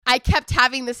I kept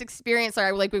having this experience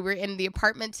where we were in the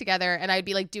apartment together and I'd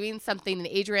be like doing something and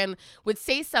Adrienne would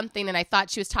say something and I thought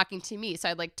she was talking to me. So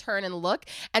I'd like turn and look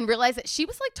and realize that she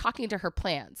was like talking to her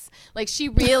plants. Like she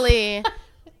really...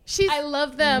 I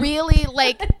love them. Really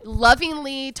like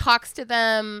lovingly talks to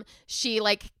them. She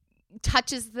like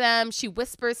touches them. She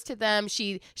whispers to them.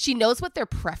 She knows what their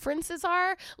preferences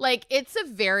are. Like it's a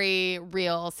very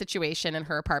real situation in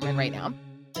her apartment right now.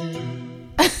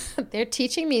 They're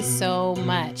teaching me so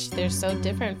much. They're so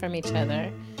different from each other,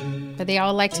 but they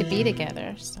all like to be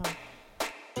together. So.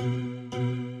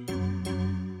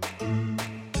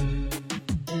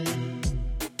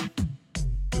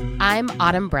 I'm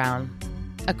Autumn Brown,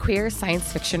 a queer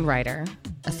science fiction writer,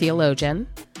 a theologian,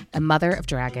 a mother of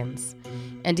dragons,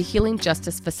 and a healing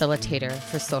justice facilitator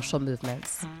for social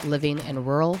movements living in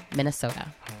rural Minnesota.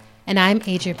 And I'm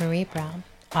Adrienne Marie Brown,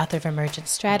 author of Emergent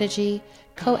Strategy,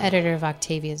 co-editor of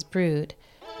Octavia's Brood,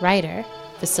 writer,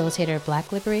 facilitator of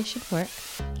Black liberation work,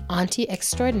 auntie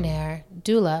extraordinaire,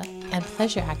 doula, and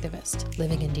pleasure activist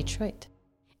living in Detroit.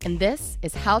 And this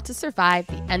is How to Survive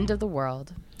the End of the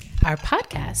World, our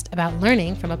podcast about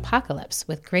learning from apocalypse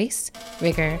with grace,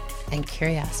 rigor, and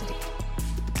curiosity.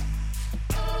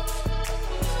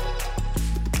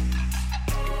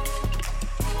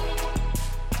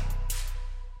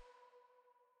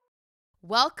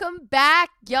 Welcome back,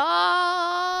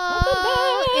 y'all. Welcome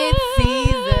back. It's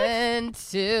season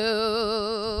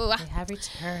 2. We have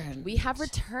returned. We have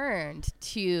returned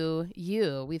to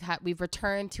you. We've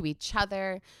returned to each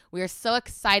other. We are so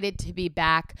excited to be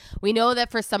back. We know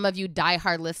that for some of you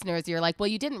diehard listeners, you're like, well,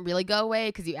 you didn't really go away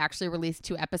because you actually released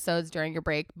 2 episodes during your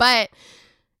break. But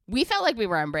we felt like we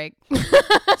were on break.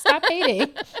 Stop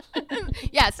hating.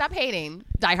 Yeah, stop hating,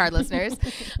 diehard listeners.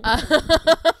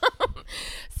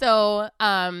 So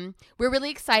we're really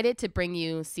excited to bring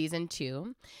you season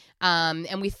 2.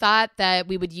 And we thought that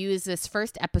we would use this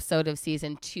first episode of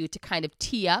season 2 to kind of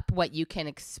tee up what you can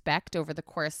expect over the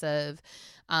course of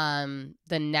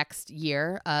the next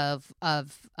year of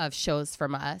shows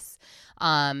from us,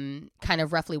 kind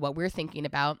of roughly what we're thinking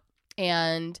about.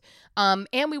 And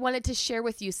we wanted to share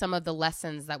with you some of the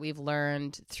lessons that we've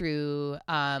learned through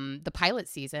the pilot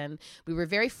season. We were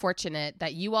very fortunate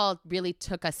that you all really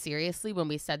took us seriously when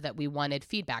we said that we wanted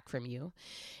feedback from you.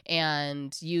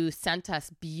 And you sent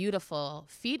us beautiful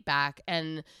feedback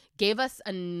and gave us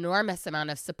enormous amount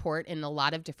of support in a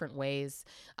lot of different ways.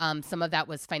 Some of that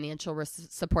was financial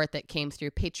support that came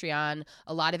through Patreon.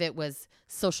 A lot of it was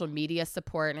social media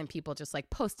support and people just like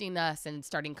posting us and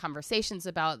starting conversations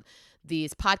about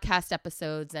these podcast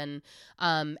episodes. And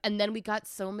then we got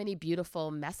so many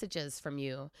beautiful messages from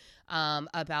you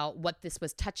about what this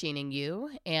was touching in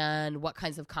you and what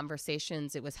kinds of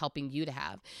conversations it was helping you to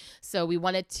have. So we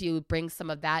wanted to bring some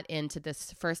of that into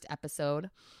this first episode.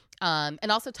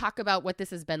 And also talk about what this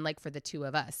has been like for the two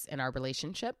of us in our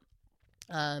relationship,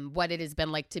 what it has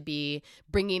been like to be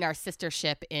bringing our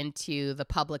sistership into the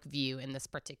public view in this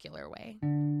particular way.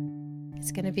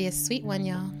 It's going to be a sweet one,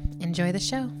 y'all. Enjoy the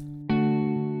show.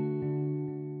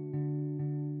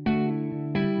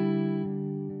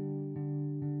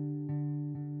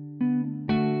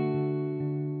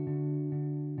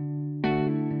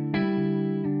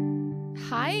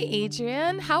 Hi,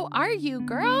 Adrienne. How are you,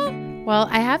 girl? Well,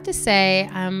 I have to say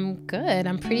I'm good.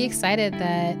 I'm pretty excited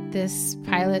that this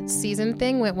pilot season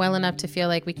thing went well enough to feel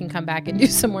like we can come back and do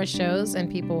some more shows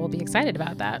and people will be excited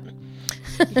about that.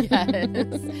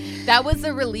 Yes. That was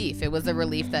a relief. It was a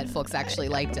relief that folks actually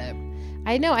liked it.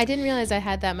 I know. I didn't realize I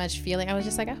had that much feeling. I was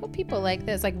just like, I hope people like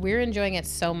this. Like, we're enjoying it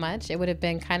so much. It would have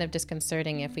been kind of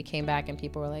disconcerting if we came back and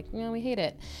people were like, no, we hate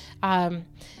it.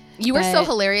 You were so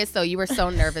hilarious, though. You were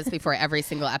so nervous before every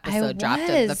single episode dropped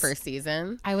of the first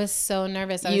season. I was so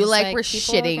nervous. You were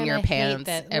shitting your pants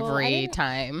every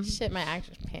time. Shit my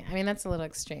actual pants. I mean, that's a little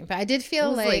extreme. But I did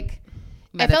feel like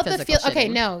I felt the feel. shitting. Okay,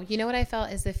 no. You know what I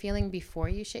felt is the feeling before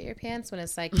you shit your pants when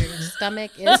it's like your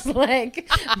stomach is like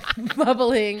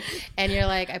bubbling and you're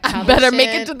like, I probably better make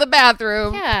it to the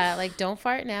bathroom. Yeah, like don't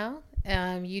fart now.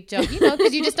 You don't,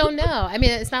 because you just don't know. I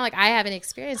mean, it's not like I have any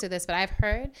experience with this, but I've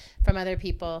heard from other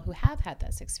people who have had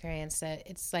this experience that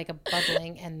it's like a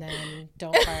bubbling and then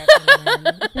don't fart. And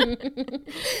then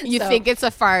you think it's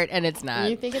a fart and it's not.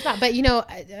 You think it's not. But it's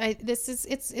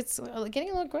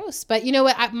getting a little gross. But you know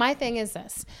what? My thing is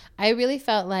this. I really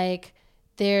felt like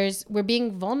we're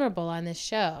being vulnerable on this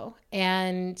show,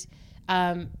 and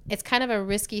it's kind of a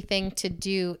risky thing to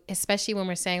do, especially when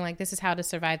we're saying like this is how to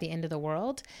survive the end of the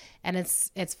world, and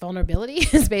it's vulnerability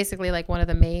is basically like one of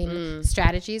the main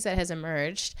strategies that has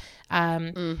emerged.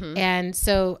 And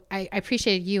so I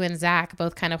appreciated you and Zach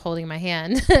both kind of holding my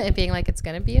hand and being like, it's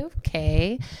gonna be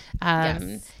okay.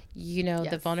 Yes. you know,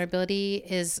 the vulnerability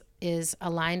is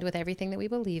aligned with everything that we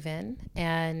believe in.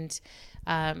 And,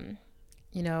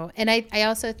 you know, and I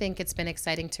also think it's been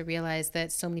exciting to realize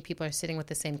that so many people are sitting with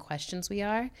the same questions we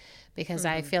are, because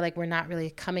I feel like we're not really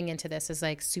coming into this as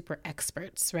like super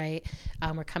experts, right?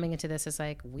 We're coming into this as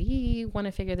like, we want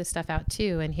to figure this stuff out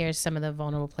too. And here's some of the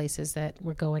vulnerable places that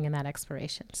we're going in that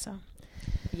exploration. So.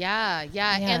 Yeah.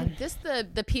 And just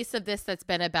the piece of this that's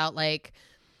been about like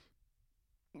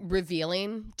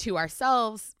revealing to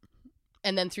ourselves,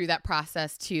 and then through that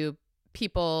process to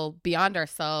people beyond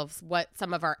ourselves, what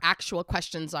some of our actual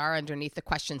questions are underneath the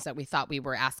questions that we thought we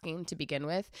were asking to begin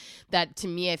with. That to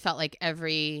me, I felt like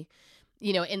every,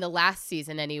 you know, in the last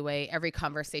season anyway, every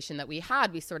conversation that we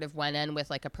had, we sort of went in with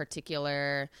like a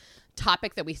particular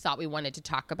topic that we thought we wanted to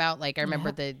talk about. Like I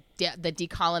remember the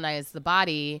Decolonize the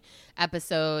Body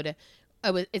episode.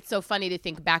 It's so funny to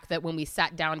think back that when we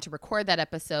sat down to record that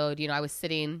episode, you know, I was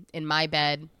sitting in my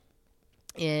bed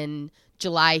in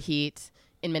July heat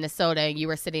in Minnesota, you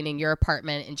were sitting in your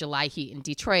apartment in July heat in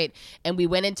Detroit, and we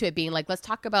went into it being like, let's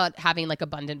talk about having like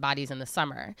abundant bodies in the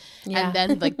summer. And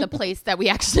then like the place that we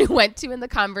actually went to in the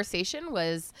conversation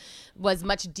was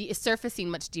surfacing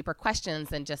much deeper questions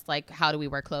than just like, how do we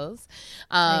wear clothes?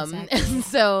 Exactly. And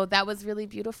so that was really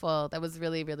beautiful. That was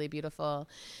really, really beautiful.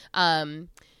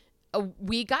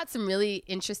 We got some really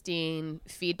interesting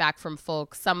feedback from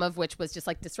folks, some of which was just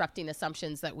like disrupting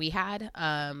assumptions that we had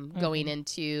going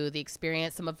into the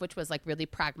experience, some of which was like really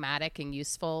pragmatic and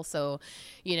useful. So,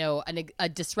 you know, a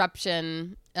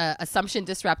disruption, assumption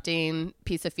disrupting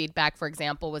piece of feedback, for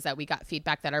example, was that we got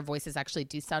feedback that our voices actually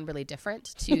do sound really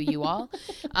different to you all,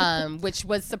 which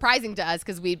was surprising to us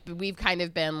because we've kind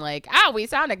of been like, we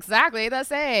sound exactly the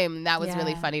same. And that was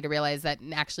really funny to realize that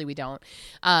actually we don't.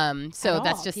 So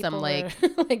that's just people some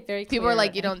like very people were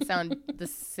like, you don't sound the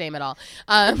same at all.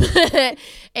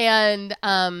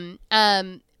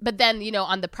 But then, you know,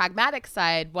 on the pragmatic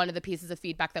side, one of the pieces of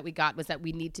feedback that we got was that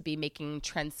we need to be making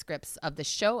transcripts of the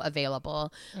show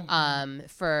available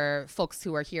for folks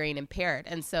who are hearing impaired.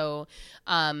 And so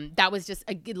that was just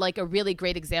a really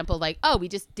great example, like, we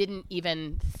just didn't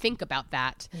even think about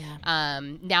that. Yeah.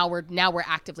 Now we're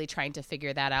actively trying to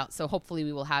figure that out. So hopefully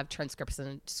we will have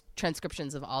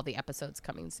transcriptions of all the episodes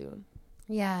coming soon.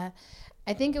 Yeah.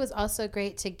 I think it was also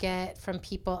great to get from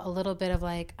people a little bit of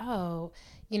like,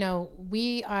 you know,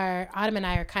 Autumn and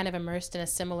I are kind of immersed in a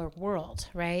similar world,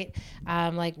 right?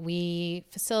 Like we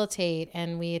facilitate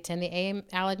and we attend the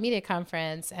Allied Media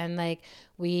Conference, and like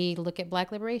we look at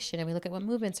Black liberation and we look at what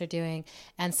movements are doing.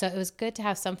 And so it was good to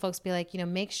have some folks be like, you know,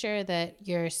 make sure that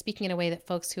you're speaking in a way that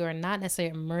folks who are not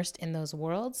necessarily immersed in those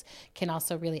worlds can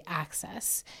also really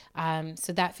access.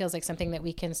 So that feels like something that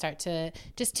we can start to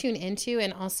just tune into,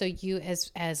 and also you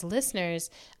as listeners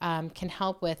can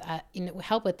help with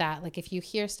that. Like if you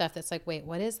hear stuff that's like, wait,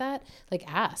 what is that? Like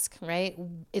ask, right?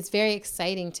 It's very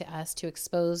exciting to us to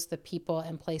expose the people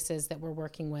and places that we're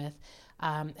working with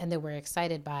and that we're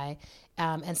excited by.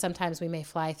 And sometimes we may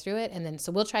fly through it. And then,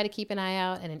 so we'll try to keep an eye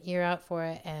out and an ear out for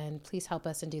it. And please help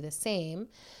us and do the same.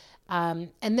 And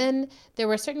then there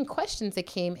were certain questions that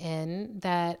came in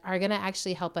that are going to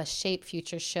actually help us shape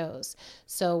future shows.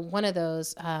 So one of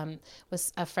those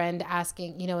was a friend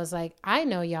asking, you know, was like, I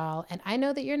know y'all, and I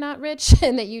know that you're not rich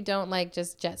and that you don't like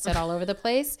just jet set all over the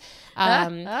place.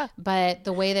 But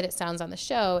the way that it sounds on the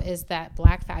show is that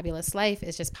Black fabulous life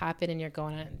is just popping and you're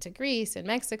going on to Greece and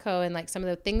Mexico and like some of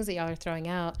the things that y'all are throwing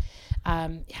out.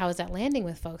 How is that landing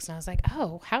with folks? And I was like,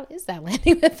 how is that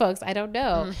landing with folks? I don't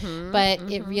know. But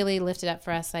it really lifted up for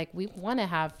us. Like we want to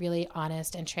have really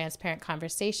honest and transparent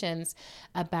conversations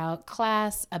about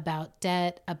class, about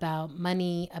debt, about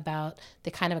money, about the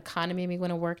kind of economy we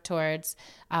want to work towards,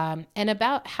 and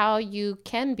about how you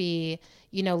can be,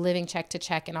 you know, living check to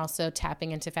check and also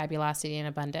tapping into fabulosity and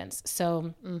abundance.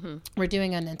 So we're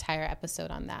doing an entire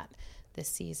episode on that this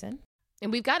season.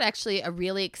 And we've got actually a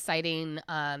really exciting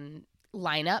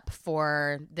lineup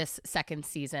for this second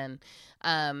season.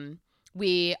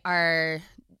 We are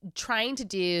trying to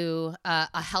do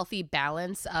a healthy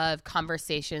balance of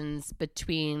conversations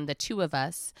between the two of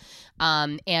us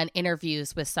and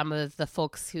interviews with some of the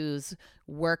folks whose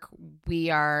work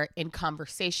we are in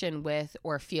conversation with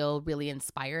or feel really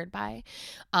inspired by.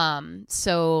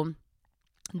 So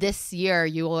this year,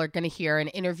 you are going to hear an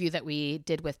interview that we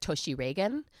did with Toshi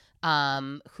Reagan,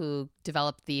 who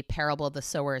developed the Parable of the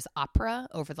Sower's opera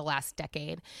over the last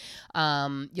decade.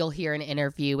 You'll hear an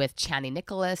interview with Chani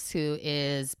Nicholas, who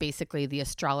is basically the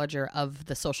astrologer of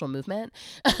the social movement,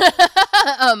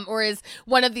 or is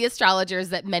one of the astrologers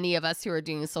that many of us who are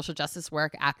doing social justice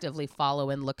work actively follow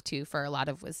and look to for a lot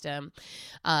of wisdom.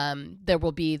 There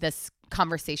will be this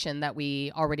conversation that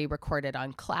we already recorded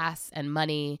on class and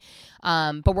money.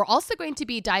 But we're also going to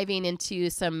be diving into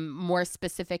some more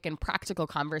specific and practical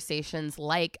conversations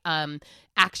like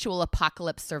actual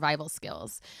apocalypse survival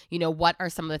skills. What are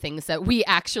some of the things that we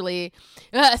actually,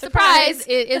 surprise,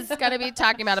 is going to be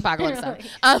talking about apocalypse stuff.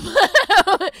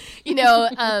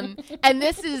 And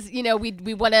this is,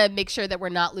 we want to make sure that we're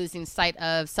not losing sight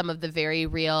of some of the very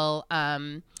real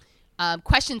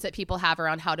questions that people have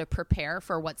around how to prepare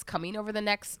for what's coming over the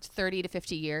next 30 to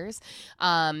 50 years.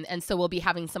 And so we'll be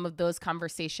having some of those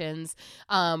conversations.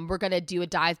 We're going to do a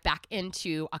dive back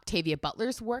into Octavia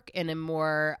Butler's work in a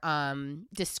more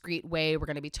discrete way. We're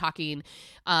going to be talking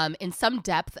in some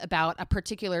depth about a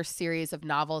particular series of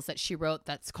novels that she wrote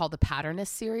that's called the Patternist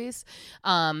series.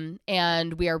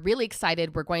 And we are really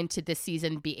excited. We're going to this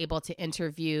season be able to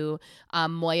interview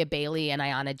Moya Bailey and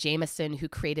Ayanna Jameson, who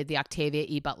created the Octavia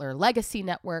E. Butler Legacy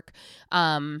Network.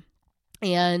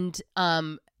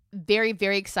 Very,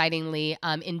 very excitingly,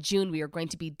 in June, we are going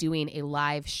to be doing a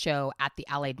live show at the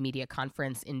Allied Media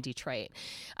Conference in Detroit.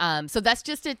 So that's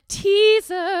just a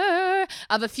teaser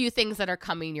of a few things that are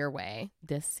coming your way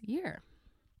this year.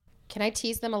 Can I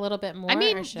tease them a little bit more? I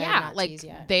mean, or should yeah, I not like tease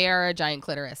yet? they are a giant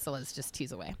clitoris, so let's just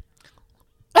tease away.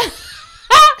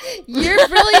 You're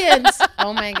brilliant.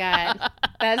 Oh my God.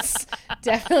 That's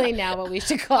definitely now what we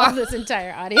should call this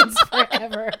entire audience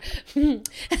forever.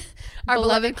 Our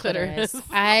beloved clitoris.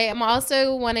 I am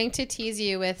also wanting to tease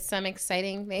you with some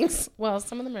exciting things. Well,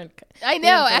 some of them are. I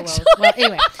know, actually. Well,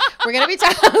 anyway, we're going to be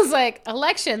talking, I was like,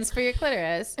 elections for your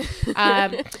clitoris.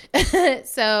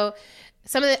 So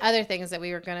some of the other things that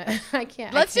we were going to,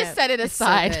 Let's just set it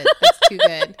aside. So it's too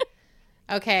good.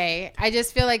 Okay. I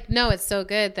just feel like, no, it's so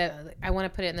good that I want to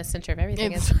put it in the center of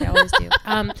everything, as I always do.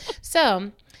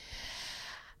 So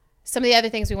some of the other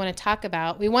things we want to talk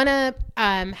about, we want to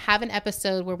have an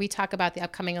episode where we talk about the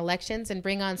upcoming elections and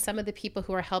bring on some of the people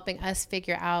who are helping us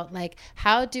figure out, like,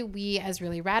 how do we as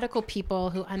really radical people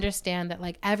who understand that,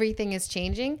 like, everything is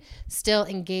changing, still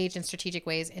engage in strategic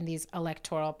ways in these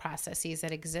electoral processes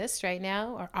that exist right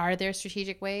now? Or are there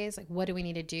strategic ways? Like, what do we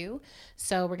need to do?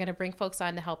 So we're going to bring folks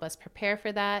on to help us prepare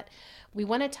for that. We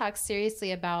want to talk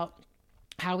seriously about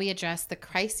how we address the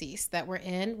crises that we're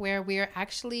in, where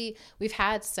we've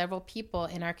had several people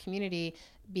in our community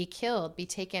be killed, be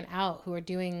taken out, who are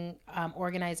doing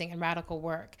organizing and radical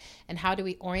work. And how do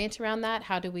we orient around that?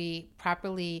 How do we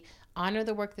properly honor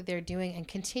the work that they're doing and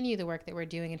continue the work that we're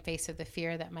doing in face of the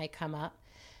fear that might come up?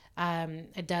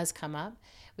 It does come up.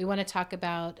 We want to talk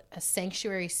about a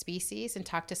sanctuary species and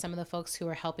talk to some of the folks who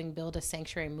are helping build a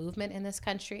sanctuary movement in this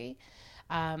country.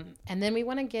 And then we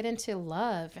want to get into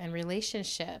love and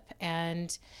relationship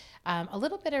and a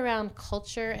little bit around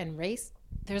culture and race.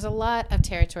 There's a lot of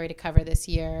territory to cover this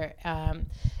year,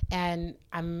 and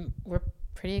we're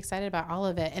pretty excited about all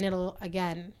of it. And it'll,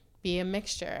 again, be a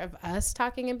mixture of us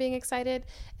talking and being excited,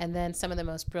 and then some of the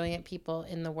most brilliant people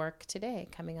in the work today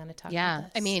coming on to talk with us.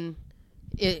 I mean,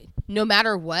 no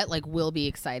matter what, like, we'll be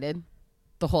excited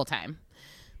the whole time.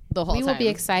 We will be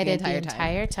excited the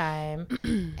entire time.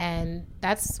 And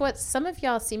that's what some of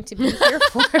y'all seem to be here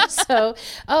for. So,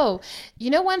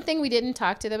 one thing we didn't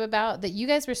talk to them about that you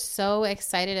guys were so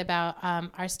excited about,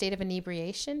 our state of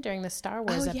inebriation during the Star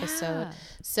Wars episode. Yeah.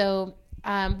 So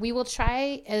we will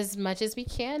try as much as we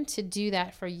can to do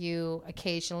that for you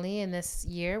occasionally in this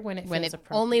year when it feels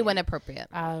appropriate. Only when appropriate.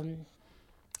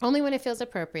 Only when it feels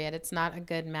appropriate. It's not a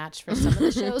good match for some of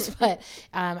the shows, but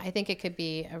I think it could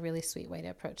be a really sweet way to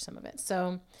approach some of it.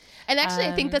 So, and actually,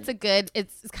 I think that's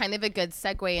it's kind of a good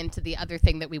segue into the other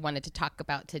thing that we wanted to talk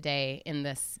about today in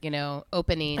this,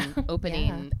 opening,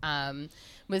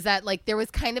 was that, like, there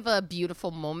was kind of a beautiful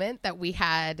moment that we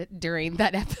had during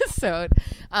that episode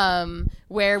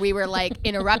where we were, like,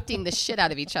 interrupting the shit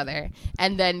out of each other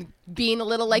and then being a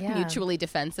little, like, mutually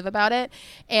defensive about it.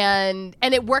 And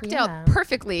it worked out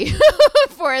perfectly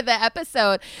for the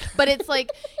episode. But it's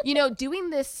like, doing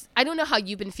this, I don't know how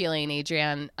you've been feeling,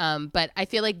 Adrienne, but I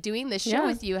feel like doing this show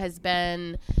with you has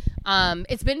been,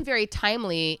 it's been very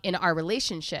timely in our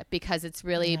relationship because it's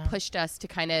really pushed us to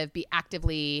kind of be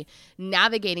actively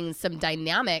navigating some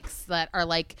dynamics that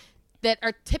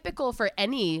are typical for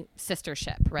any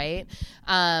sistership, right?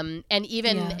 And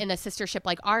even in a sistership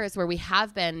like ours, where we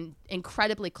have been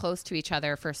incredibly close to each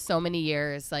other for so many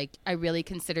years, like, I really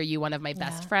consider you one of my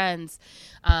best friends.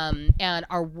 And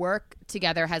our work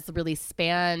together has really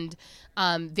spanned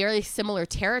very similar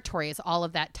territories all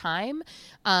of that time.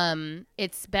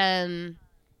 It's been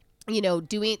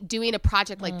doing a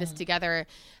project like this together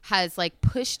has like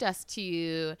pushed us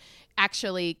to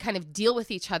actually kind of deal with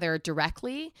each other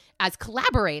directly as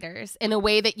collaborators in a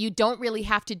way that you don't really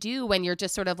have to do when you're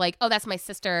just sort of like, oh, that's my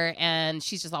sister and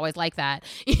she's just always like that.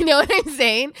 You know what I'm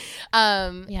saying?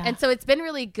 And so it's been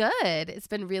really good. It's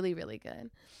been really, really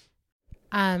good.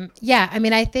 Yeah. I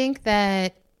mean, I think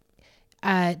that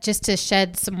just to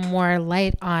shed some more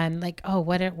light on like, oh,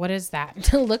 what does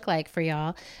that look like for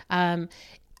y'all?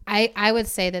 I would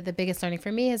say that the biggest learning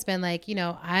for me has been like,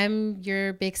 I'm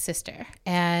your big sister,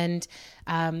 and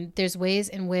there's ways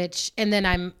in which, and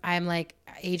then I'm like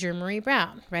Adrienne Maree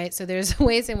Brown, right? So there's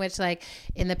ways in which, like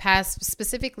in the past,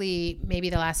 specifically maybe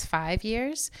the last 5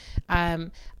 years,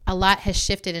 a lot has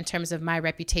shifted in terms of my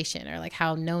reputation or like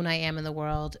how known I am in the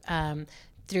world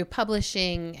through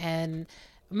publishing, and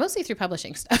mostly through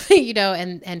publishing stuff,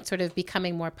 and sort of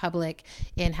becoming more public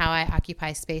in how I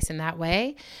occupy space in that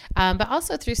way. But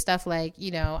also through stuff like,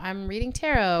 I'm reading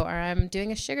tarot, or I'm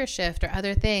doing a sugar shift, or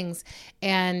other things.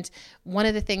 And one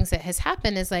of the things that has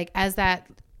happened is like, as that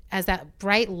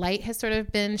bright light has sort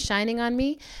of been shining on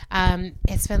me,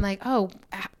 it's been like, oh,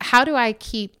 how do I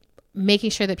keep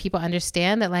making sure that people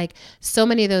understand that like so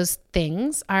many of those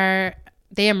things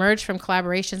they emerge from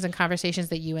collaborations and conversations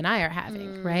that you and I are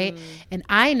having, right? And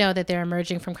I know that they're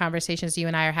emerging from conversations you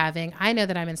and I are having. I know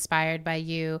that I'm inspired by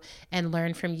you and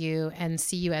learn from you and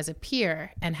see you as a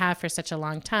peer and have for such a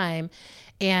long time.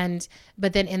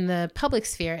 But then in the public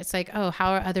sphere, it's like, oh,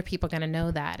 how are other people going to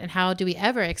know that? And how do we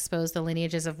ever expose the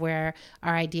lineages of where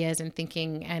our ideas and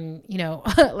thinking and,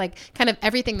 like kind of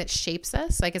everything that shapes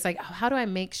us? Like, it's like, oh, how do I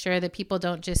make sure that people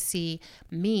don't just see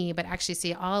me, but actually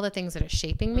see all the things that are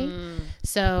shaping me?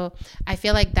 So I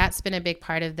feel like that's been a big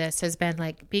part of this, has been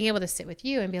like being able to sit with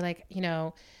you and be like,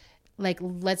 like,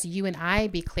 let's you and I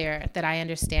be clear that I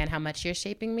understand how much you're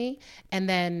shaping me, and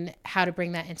then how to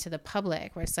bring that into the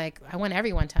public, where it's like, I want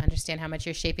everyone to understand how much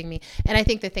you're shaping me. And I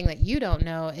think the thing that you don't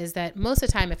know is that most of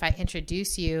the time, if I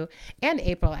introduce you and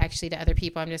April actually to other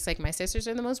people, I'm just like, my sisters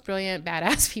are the most brilliant,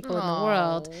 badass people in the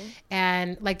world.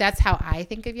 And like, that's how I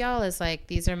think of y'all, is like,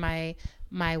 these are my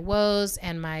woes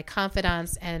and my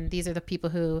confidants, and these are the people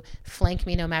who flank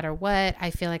me no matter what. I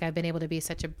feel like I've been able to be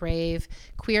such a brave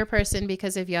queer person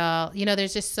because of y'all.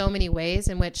 There's just so many ways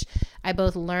in which I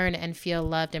both learn and feel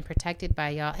loved and protected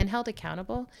by y'all and held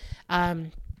accountable.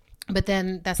 But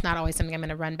then that's not always something I'm going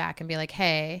to run back and be like,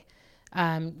 hey,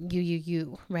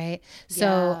 you, right?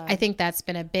 So I think that's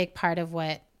been a big part of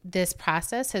what this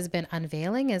process has been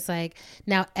unveiling, is like,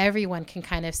 now everyone can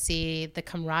kind of see the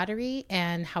camaraderie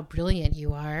and how brilliant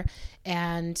you are,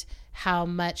 and how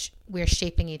much we're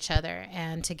shaping each other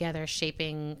and together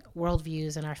shaping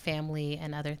worldviews in our family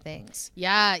and other things.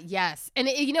 Yeah. Yes. And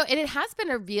it has been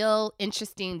a real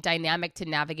interesting dynamic to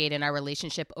navigate in our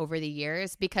relationship over the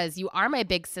years, because you are my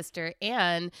big sister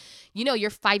and, you're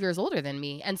 5 years older than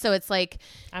me. And so it's like,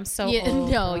 I'm so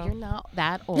old. No, you're not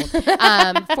that old.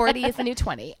 40 is the new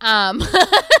 20.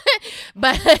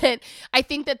 But I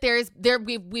think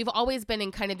that we've always been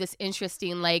in kind of this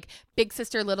interesting, like, big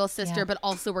sister, little sister, but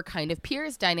also we're kind of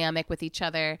peers dynamic with each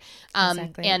other,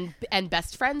 exactly. and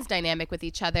best friends dynamic with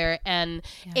each other, and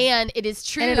it is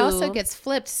true. And it also gets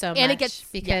flipped so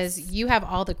much because you have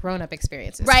all the grown up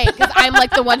experiences, right? Because I'm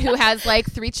like the one who has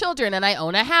like 3 children and I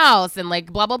own a house and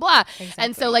like blah blah blah,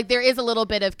 and so like there is a little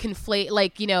bit of conflate,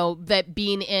 like that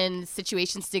being in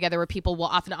situations together where people will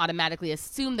often automatically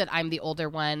assume that I'm the older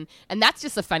one, and that's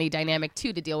just a funny dynamic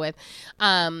too to deal with.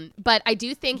 But I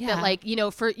do think that like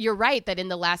you're right that in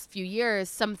the last few years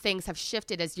some things have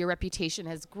shifted as your reputation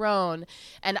has grown,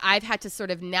 and I've had to sort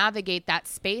of navigate that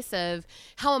space of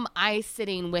how am I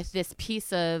sitting with this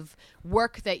piece of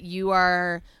work that you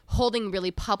are holding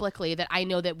really publicly that I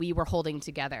know that we were holding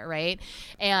together, right?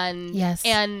 And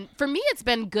and for me it's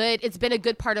been good. It's been a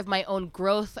good part of my own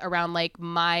growth around like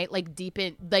my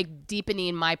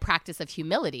deepening my practice of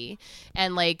humility,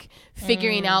 and like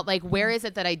figuring out like where is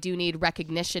it that I do need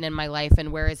recognition in my life,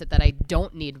 and where is it that I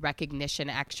don't need recognition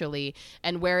actually,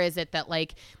 and where is it that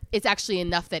like it's actually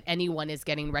enough that anyone is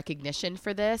getting recognition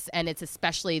for this, and it's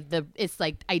especially it's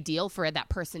like ideal for that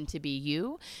person to be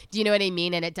you. Do you know what I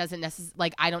mean? And it doesn't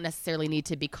necessarily, I don't necessarily need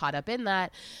to be caught up in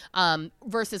that,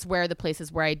 versus where the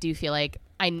places where I do feel like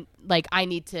I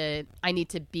need to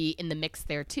be in the mix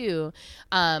there too.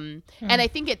 And I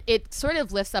think it sort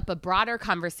of lifts up a broader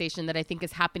conversation that I think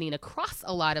is happening across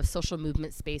a lot of social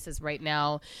movement spaces right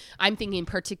now. I'm thinking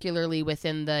particularly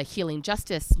within the healing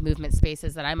justice movement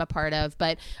spaces that I'm a part of,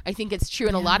 but I think it's true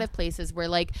in a lot of places where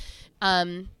like,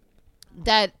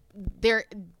 that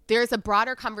there's a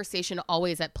broader conversation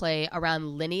always at play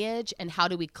around lineage and how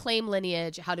do we claim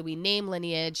lineage, how do we name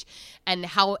lineage, and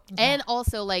how and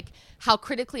also like how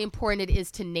critically important it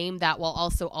is to name that while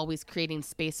also always creating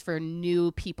space for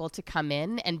new people to come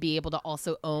in and be able to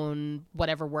also own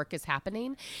whatever work is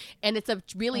happening. And it's a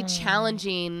really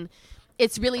challenging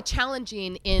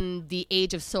in the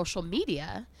age of social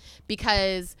media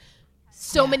because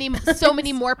so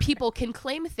many more people can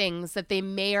claim things that they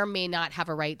may or may not have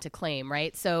a right to claim,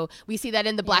 right? So we see that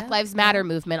in the Black Lives Matter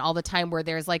movement all the time, where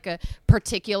there's like a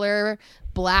particular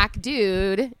Black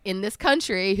dude in this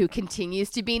country who continues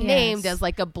to be named as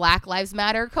like a Black Lives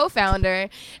Matter co-founder.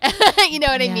 You know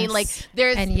what I mean? Like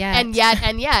there's and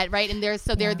yet, right? And there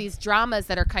are these dramas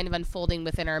that are kind of unfolding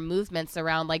within our movements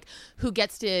around like who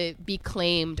gets to be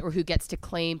claimed or who gets to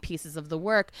claim pieces of the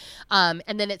work. And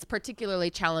then it's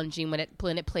particularly challenging when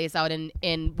it plays out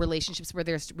in relationships where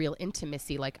there's real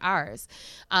intimacy like ours.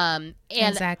 And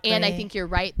I think you're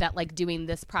right that like doing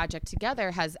this project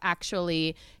together has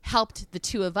actually helped the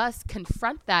two of us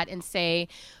confront that and say,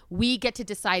 we get to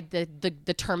decide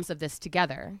the terms of this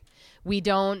together. We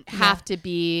don't have to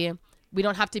be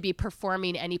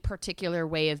performing any particular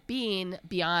way of being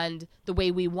beyond the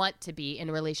way we want to be in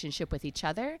a relationship with each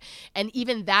other. And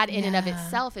even that in and of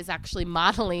itself is actually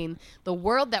modeling the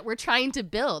world that we're trying to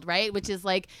build, right? Which is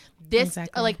like this,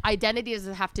 like identity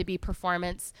doesn't have to be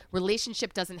performance.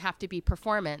 Relationship doesn't have to be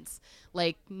performance.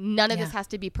 Like none of this has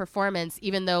to be performance,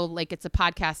 even though like it's a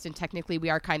podcast and technically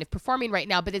we are kind of performing right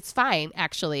now, but it's fine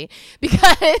actually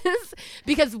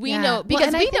because we know who we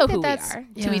are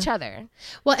to each other.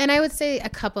 Well, and I would say a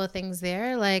couple of things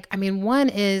there. Like, I mean, one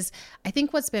is I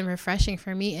think what's been refreshing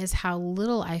for me is how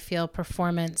little I feel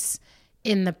performance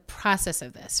in the process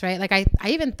of this, right? Like I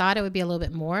even thought it would be a little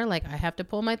bit more like I have to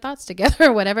pull my thoughts together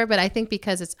or whatever, but I think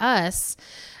because it's us,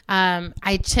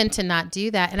 I tend to not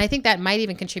do that. And I think that might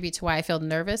even contribute to why I feel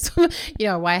nervous, why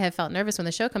I have felt nervous when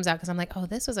the show comes out. Cause I'm like, oh,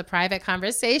 this was a private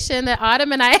conversation that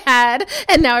Autumn and I had,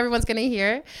 and now everyone's going to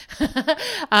hear, but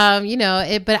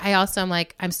I also, I'm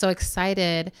like, I'm so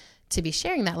excited to be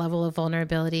sharing that level of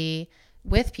vulnerability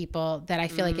with people that I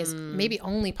feel like is maybe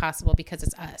only possible because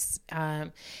it's us.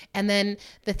 And then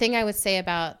the thing I would say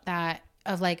about that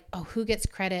of like, oh, who gets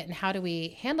credit and how do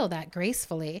we handle that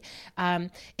gracefully?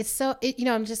 I'm just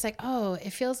like, oh,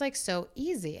 it feels like so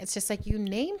easy. It's just like you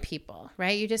name people,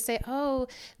 right? You just say, oh,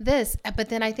 this. But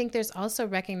then I think there's also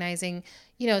recognizing,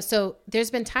 so there's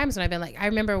been times when I've been like, I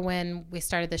remember when we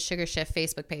started the Sugar Shift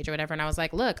Facebook page or whatever, and I was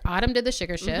like, look, Autumn did the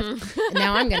Sugar Shift, and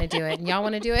now I'm going to do it, and y'all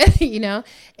want to do it,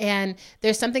 And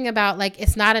there's something about like,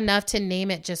 it's not enough to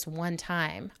name it just one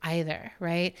time either,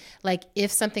 right? Like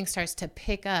if something starts to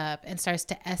pick up and starts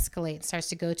to escalate, starts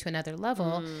to go to another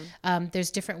level,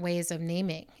 there's different ways of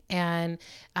naming. And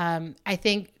I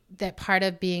think that part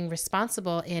of being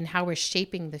responsible in how we're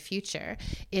shaping the future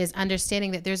is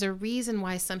understanding that there's a reason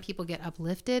why some people get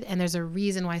uplifted and there's a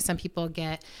reason why some people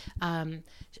get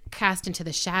cast into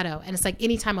the shadow. And it's like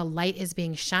anytime a light is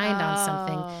being shined on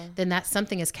something, then that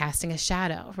something is casting a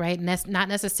shadow, right? Not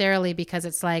necessarily because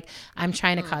it's like I'm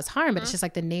trying to cause harm, but it's just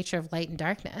like the nature of light and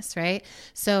darkness, right?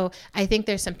 So I think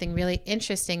there's something really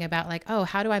interesting about like, oh,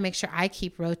 how do I make sure I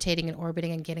keep rotating and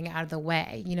orbiting and getting out of the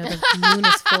way? The moon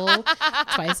is full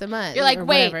twice a month. You're like,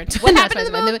 wait, what happened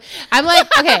to the moon? I'm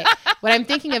like, okay, what I'm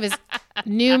thinking of is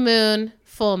new moon,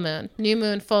 full moon, new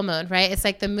moon, full moon, right? It's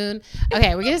like the moon.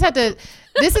 Okay, we just have to,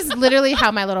 this is literally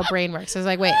how my little brain works. I was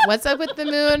like, wait, what's up with the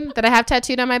moon that I have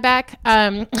tattooed on my back?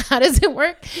 How does it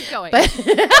work? Keep going. But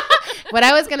what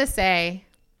I was going to say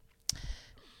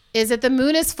is that the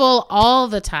moon is full all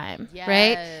the time,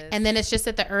 right? And then it's just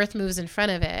that the earth moves in front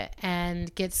of it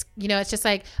and gets, it's just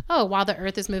like, oh, while the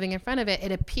earth is moving in front of it,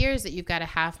 it appears that you've got a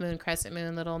half moon, crescent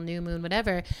moon, little new moon,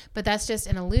 whatever, but that's just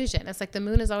an illusion. It's like the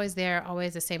moon is always there,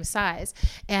 always the same size.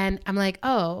 And I'm like,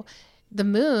 oh, the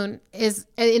moon is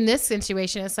in this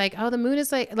situation. It's like, oh, the moon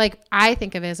is like I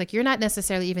think of it as like, you're not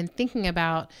necessarily even thinking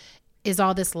about, is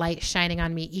all this light shining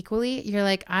on me equally? You're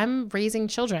like, I'm raising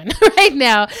children right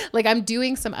now. Like I'm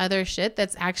doing some other shit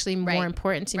that's actually more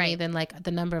important to me than like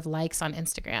the number of likes on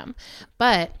Instagram.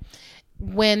 But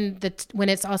when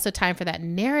it's also time for that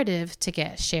narrative to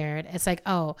get shared, it's like,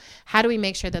 oh, how do we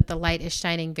make sure that the light is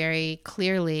shining very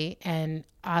clearly and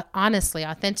honestly,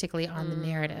 authentically on the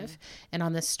narrative and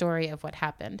on the story of what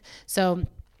happened? So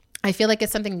I feel like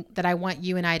it's something that I want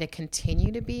you and I to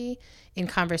continue to be in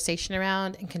conversation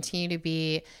around and continue to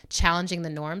be challenging the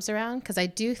norms around. Because I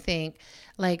do think,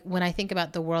 like, when I think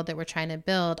about the world that we're trying to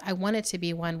build, I want it to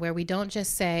be one where we don't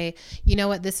just say, you know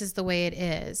what, this is the way it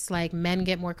is. Like, men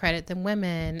get more credit than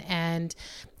women, and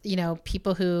you know,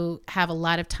 people who have a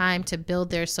lot of time to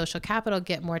build their social capital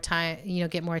get more time, you know,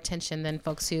 get more attention than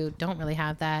folks who don't really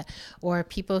have that, or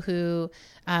people who,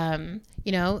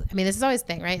 you know, I mean, this is always the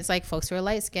thing, right? It's like folks who are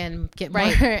light skinned get more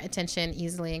attention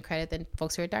easily and credit than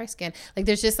folks who are dark skinned. Like,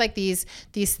 there's just like these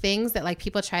things that like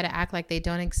people try to act like they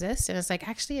don't exist. And it's like,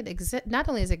 actually it exists. Not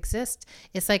only does it exist,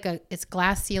 it's like it's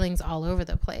glass ceilings all over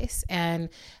the place. And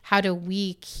how do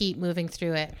we keep moving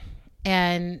through it?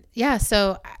 And yeah,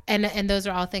 so, and those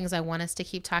are all things I want us to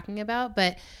keep talking about.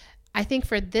 But I think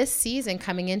for this season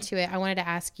coming into it, I wanted to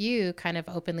ask you kind of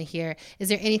openly here, is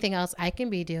there anything else I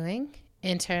can be doing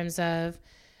in terms of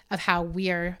how we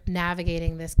are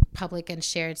navigating this public and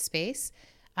shared space?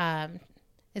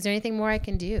 Is there anything more I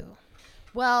can do?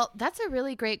 Well, that's a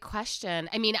really great question.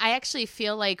 I mean, I actually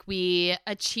feel like we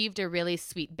achieved a really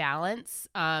sweet balance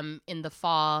in the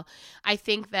fall. I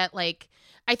think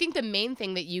the main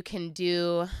thing that you can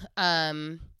do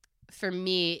for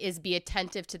me is be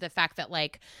attentive to the fact that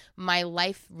like my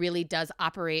life really does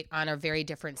operate on a very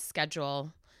different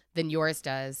schedule than yours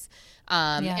does.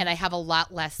 And I have a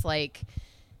lot less like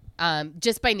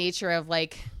just by nature of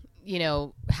like, you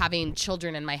know, having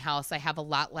children in my house, I have a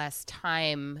lot less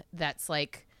time that's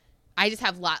like, I just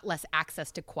have a lot less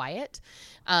access to quiet.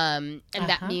 And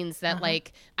that means that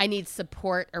like I need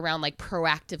support around like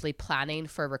proactively planning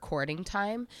for recording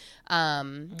time.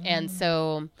 And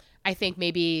so I think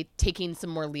maybe taking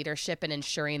some more leadership and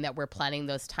ensuring that we're planning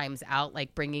those times out,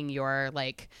 like bringing your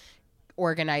like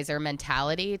organizer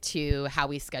mentality to how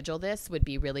we schedule this would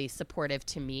be really supportive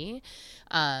to me.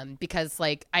 Because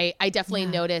like I definitely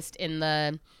noticed in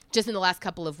the last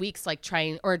couple of weeks, like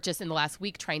in the last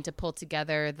week, trying to pull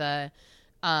together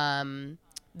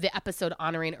the episode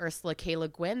honoring Ursula K. Le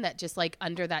Guin, that just like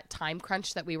under that time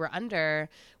crunch that we were under,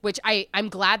 which I'm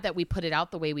glad that we put it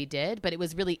out the way we did, but it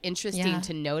was really interesting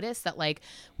to notice that like,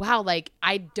 wow, like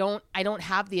I don't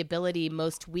have the ability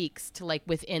most weeks to like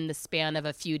within the span of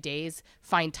a few days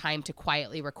find time to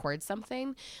quietly record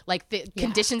something. Like the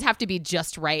conditions have to be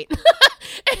just right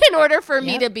in order for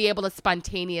me to be able to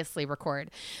spontaneously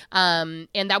record. And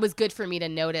that was good for me to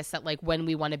notice that like when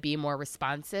we want to be more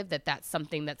responsive, that's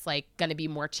something that's like going to be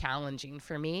more challenging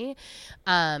for me.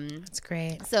 That's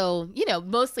great. So, you know,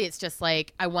 mostly it's just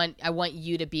like, I want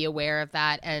you to be aware of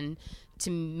that and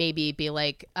to maybe be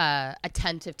like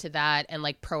attentive to that and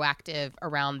like proactive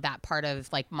around that part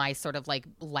of like my sort of like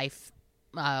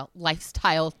lifestyle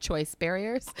choice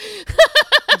barriers.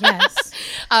 Yes.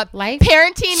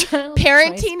 Parenting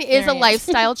is a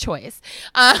lifestyle choice.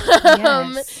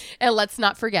 And let's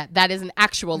not forget that is an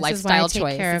actual lifestyle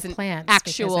choice. It's an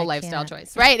actual lifestyle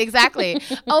choice. Right, exactly.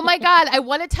 Oh my God. I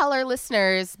want to tell our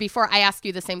listeners before I ask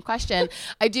you the same question,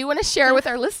 I do want to share with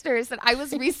our listeners that I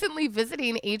was recently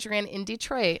visiting Adrian in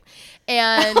Detroit.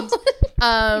 And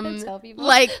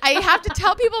like I have to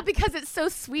tell people because it's so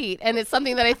sweet and it's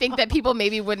something that I think that people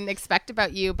maybe wouldn't expect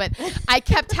about you. But I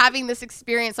kept having this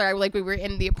experience where we were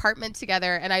in the apartment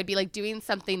together and I'd be like doing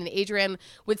something and Adrian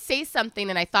would say something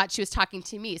and I thought she was talking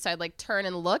to me. So I'd like turn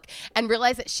and look and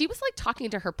realize that she was like talking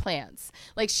to her plants.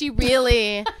 Like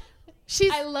I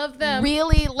love them.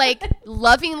 Really like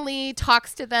lovingly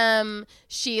talks to them.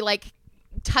 She like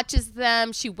touches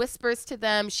them, she whispers to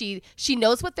them, she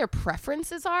knows what their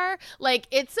preferences are. Like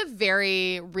it's a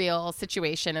very real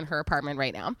situation in her apartment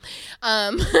right now.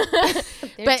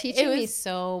 They're teaching me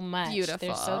so much. Beautiful.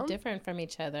 They're so different from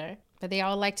each other, but they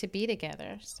all like to be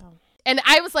together. So. And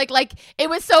I was like it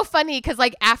was so funny because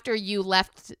like after you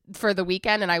left for the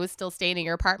weekend and I was still staying in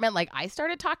your apartment, like I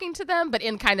started talking to them, but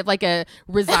in kind of like a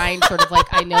resigned sort of like,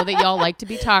 I know that y'all like to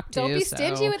be talked to. Don't be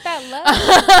stingy with that love.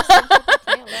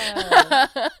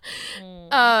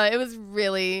 It was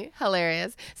really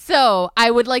hilarious. So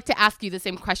I would like to ask you the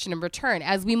same question in return.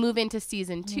 As we move into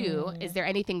season 2, is there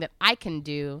anything that I can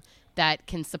do that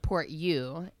can support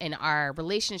you in our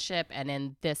relationship and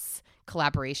in this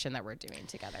collaboration that we're doing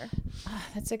together?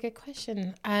 That's a good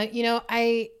question. You know,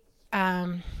 I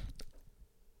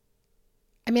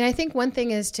mean, I think one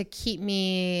thing is to keep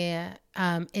me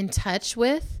in touch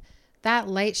with that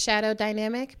light shadow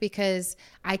dynamic because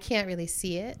I can't really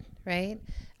see it, right?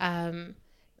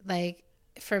 Like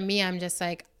for me, I'm just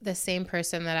like the same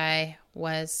person that I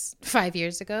was 5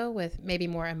 years ago with maybe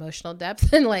more emotional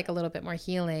depth and like a little bit more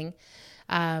healing.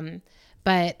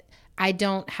 But I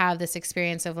don't have this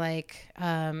experience of like,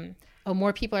 oh,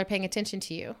 more people are paying attention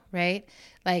to you, right?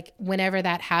 Like whenever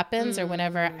that happens or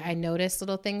whenever I notice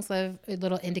little things,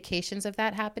 little indications of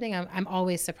that happening, I'm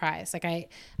always surprised. Like I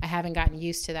haven't gotten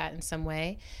used to that in some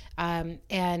way.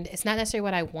 And it's not necessarily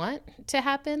what I want to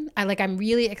happen. I'm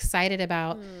really excited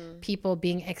about people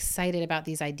being excited about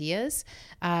these ideas.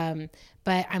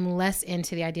 But I'm less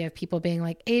into the idea of people being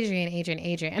like,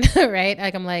 Adrian, right?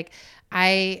 Like, I'm like,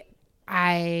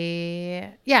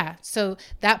 so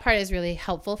that part is really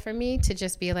helpful for me to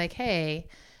just be like, hey,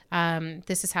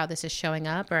 this is how this is showing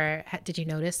up, or did you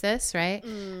notice this, right?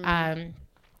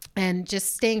 And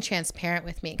just staying transparent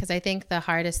with me, because I think the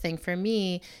hardest thing for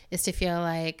me is to feel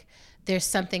like there's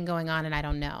something going on and I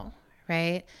don't know,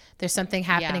 right? There's something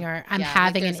happening, or I'm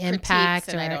having an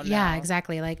impact, or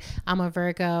exactly. Like, I'm a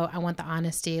Virgo. I want the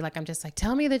honesty. Like, I'm just like,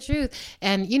 tell me the truth.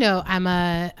 And, I'm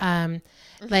a,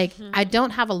 I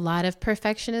don't have a lot of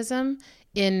perfectionism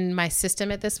in my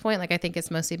system at this point. Like, I think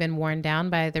it's mostly been worn down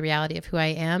by the reality of who I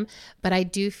am, but I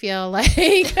do feel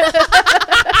like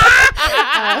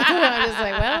I'm just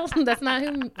like, well, that's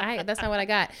not what I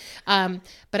got.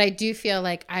 But I do feel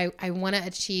like I want to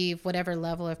achieve whatever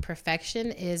level of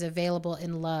perfection is available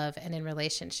in love and in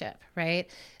relationship, right?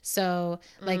 So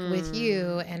like with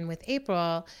you and with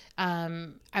April,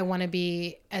 I want to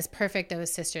be as perfect of a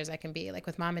sister as I can be. Like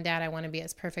with mom and dad, I want to be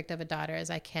as perfect of a daughter as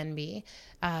I can be.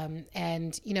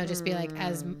 And, just be like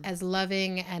as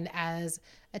loving and as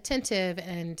attentive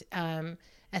and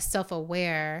as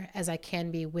self-aware as I can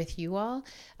be with you all.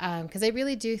 Because I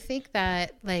really do think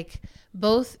that like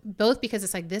both because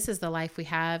it's like, this is the life we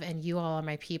have and you all are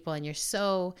my people and you're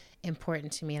so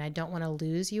important to me and I don't want to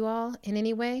lose you all in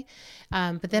any way.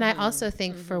 But then I also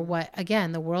think for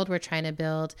the world we're trying to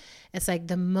build, it's like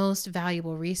the most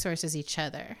valuable resource is each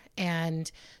other.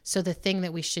 And so the thing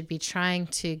that we should be trying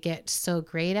to get so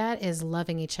great at is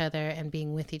loving each other and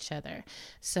being with each other.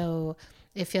 So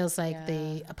it feels like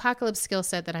the apocalypse skill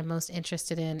set that I'm most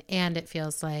interested in, and it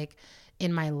feels like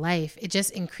in my life, it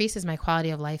just increases my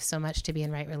quality of life so much to be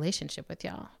in right relationship with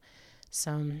y'all.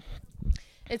 So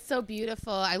it's so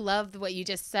beautiful. I love what you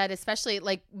just said, especially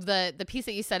like the piece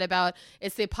that you said about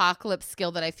it's the apocalypse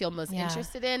skill that I feel most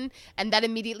interested in. And that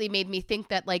immediately made me think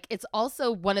that like it's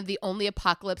also one of the only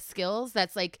apocalypse skills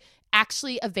that's like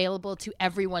actually available to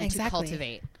everyone to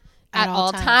cultivate. At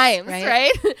all times,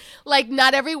 right? Like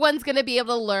not everyone's going to be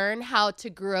able to learn how to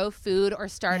grow food or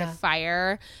start a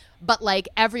fire, but like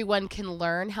everyone can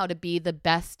learn how to be the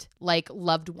best like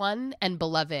loved one and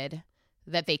beloved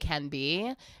that they can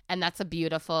be. And that's a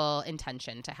beautiful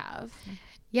intention to have.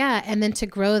 Yeah. And then to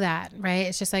grow that, right?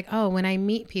 It's just like, oh, when I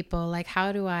meet people, like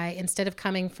how do I, instead of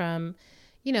coming from,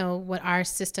 what our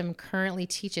system currently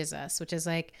teaches us, which is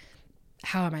like,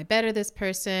 how am I better this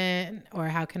person, or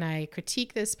how can I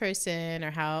critique this person, or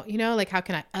how, how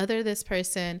can I other this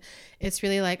person? It's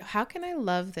really like, how can I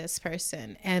love this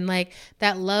person? And like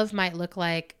that love might look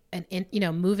like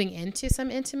moving into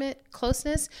some intimate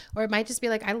closeness, or it might just be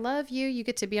like, I love you. You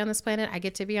get to be on this planet. I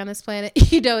get to be on this planet.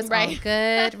 It's all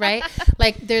good, right?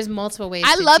 Like there's multiple ways.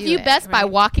 I love you best by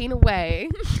walking away.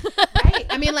 Right.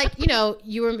 I mean, like,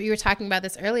 you were talking about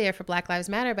this earlier for Black Lives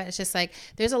Matter, but it's just like,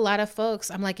 there's a lot of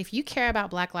folks. I'm like, if you care about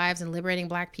Black lives and liberating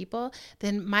Black people,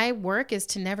 then my work is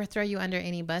to never throw you under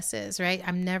any buses, right?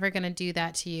 I'm never going to do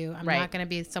that to you. I'm not going to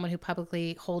be someone who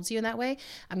publicly holds you in that way.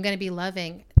 I'm going to be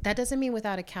loving. That doesn't mean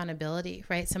without accountability,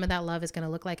 right? Some of that love is going to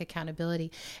look like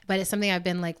accountability, but it's something I've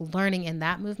been like learning in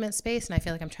that movement space. And I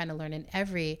feel like I'm trying to learn in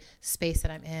every space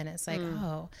that I'm in. It's like,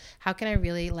 oh, how can I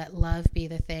really let love be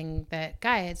the thing that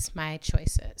guides my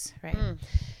choices, right?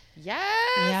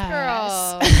 Yes,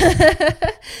 girl.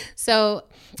 So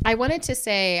I wanted to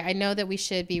say, I know that we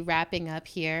should be wrapping up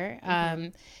here.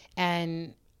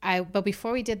 But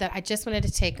before we did that, I just wanted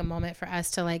to take a moment for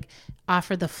us to like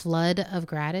offer the flood of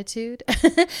gratitude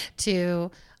to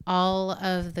all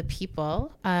of the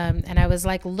people. And I was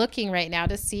like looking right now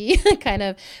to see kind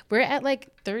of, we're at like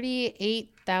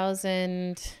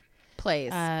 38,000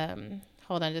 plays.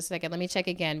 Hold on just a second. Let me check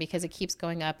again because it keeps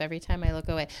going up every time I look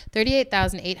away.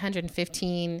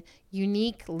 38,815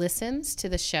 unique listens to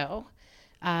the show,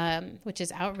 which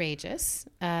is outrageous.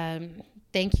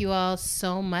 Thank you all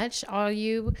so much, all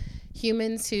you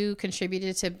humans who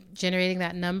contributed to generating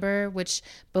that number, which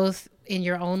both in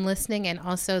your own listening and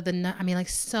also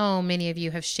so many of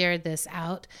you have shared this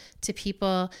out to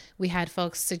people. We had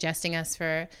folks suggesting us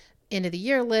for end of the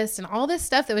year list and all this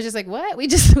stuff that was just like, what? We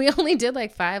only did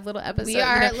like 5 little episodes. We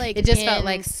are like, it just felt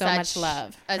like so much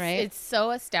love, right? It's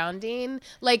so astounding.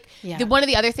 Like one of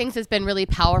the other things that's been really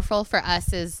powerful for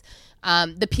us is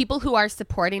the people who are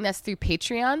supporting us through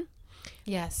Patreon.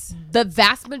 Yes. The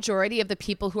vast majority of the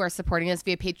people who are supporting us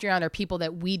via Patreon are people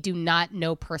that we do not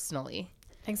know personally.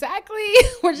 Exactly.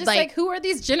 We're just like, who are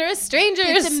these generous strangers?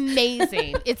 It's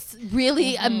amazing. It's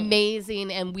really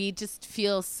amazing. And we just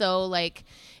feel so like,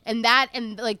 and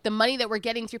like the money that we're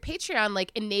getting through Patreon,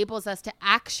 like enables us to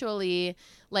actually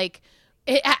like,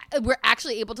 we're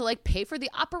actually able to like pay for the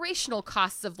operational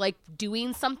costs of like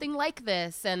doing something like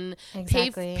this, and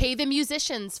pay the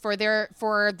musicians for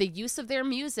the use of their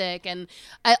music, and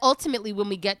ultimately when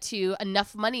we get to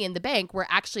enough money in the bank, we're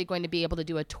actually going to be able to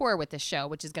do a tour with this show,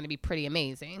 which is going to be pretty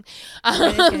amazing.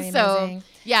 Amazing.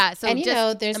 Yeah, so and you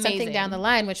know, there's amazing. Something down the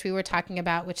line which we were talking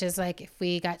about, which is like if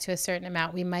we got to a certain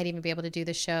amount, we might even be able to do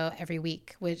the show every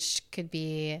week, which could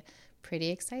be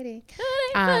pretty exciting.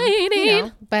 You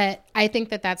know, but I think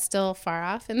that that's still far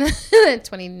off in the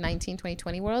 2019,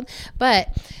 2020 world.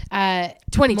 But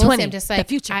 2020, I'm just like, the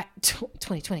future.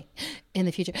 2020 in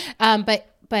the future.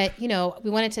 But, you know, we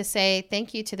wanted to say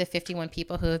thank you to the 51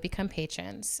 people who have become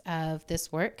patrons of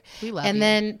this work. We love and you.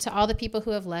 then to all the people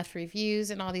who have left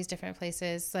reviews in all these different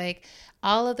places, like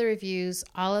all of the reviews,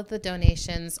 all of the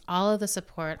donations, all of the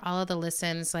support, all of the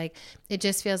listens, like it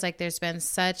just feels like there's been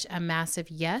such a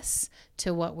massive yes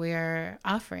to what we're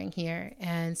offering here.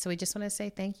 And so we just want to say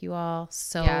thank you all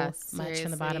so much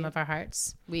from the bottom of our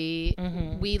hearts. We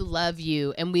love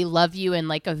you, and we love you in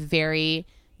like a very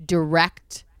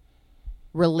direct,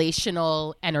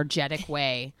 relational, energetic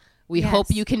way. We hope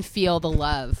you can feel the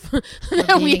love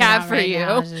that we have for you.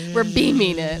 Now. We're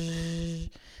beaming it.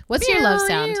 What's your love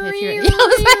sound? If you're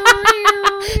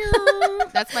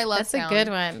That's my love sound. That's a good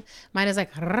one. Mine is like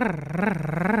all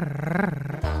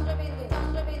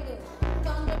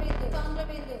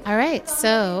right.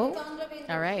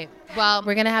 Well,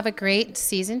 we're gonna have a great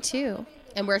season 2.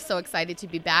 And we're so excited to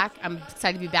be back. I'm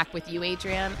excited to be back with you,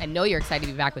 Adrienne. I know you're excited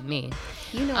to be back with me.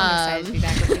 You know I'm excited to be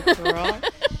back with you, girl.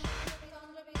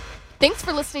 Thanks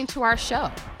for listening to our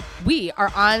show. We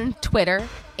are on Twitter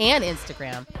and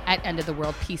Instagram at End of the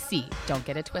World PC. Don't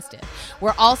get it twisted.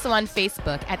 We're also on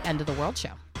Facebook at End of the World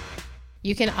Show.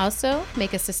 You can also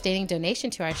make a sustaining donation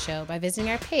to our show by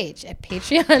visiting our page at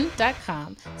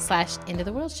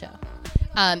patreon.com/endoftheworldshow.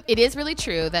 It is really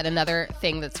true that another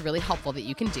thing that's really helpful that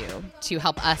you can do to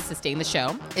help us sustain the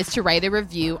show is to write a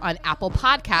review on Apple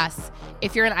Podcasts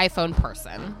if you're an iPhone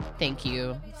person. Thank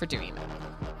you for doing it.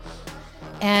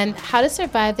 And How to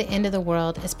Survive the End of the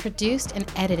World is produced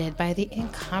and edited by the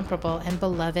incomparable and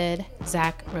beloved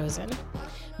Zach Rosen.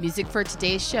 Music for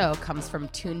today's show comes from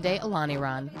Tunde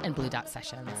Olaniran and Blue Dot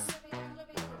Sessions.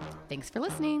 Thanks for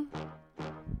listening.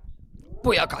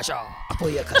 Booyakasha.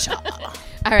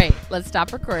 All right, let's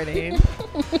stop recording.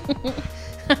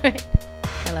 All right.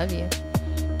 I love you.